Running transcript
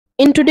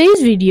In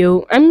today's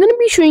video, I'm going to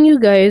be showing you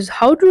guys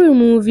how to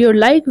remove your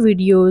like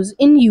videos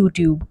in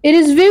YouTube. It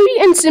is very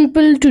and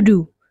simple to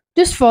do.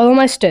 Just follow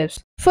my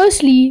steps.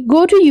 Firstly,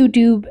 go to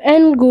YouTube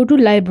and go to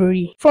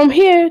library. From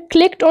here,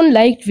 click on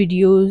liked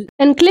videos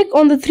and click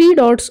on the three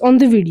dots on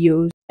the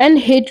videos and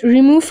hit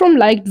remove from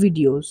liked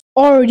videos.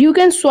 Or you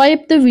can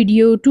swipe the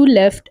video to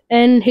left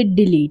and hit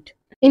delete.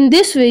 In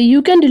this way,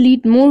 you can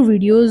delete more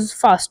videos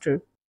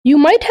faster. You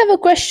might have a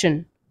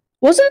question.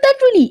 Wasn't that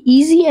really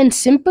easy and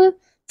simple?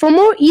 For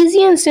more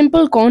easy and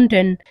simple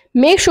content,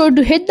 make sure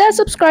to hit that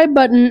subscribe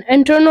button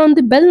and turn on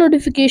the bell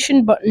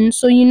notification button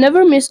so you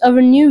never miss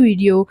our new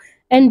video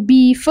and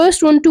be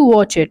first one to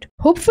watch it.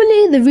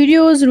 Hopefully the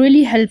video was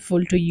really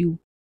helpful to you.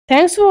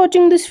 Thanks for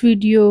watching this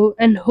video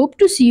and hope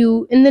to see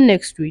you in the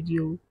next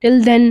video.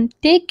 Till then,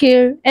 take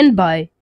care and bye.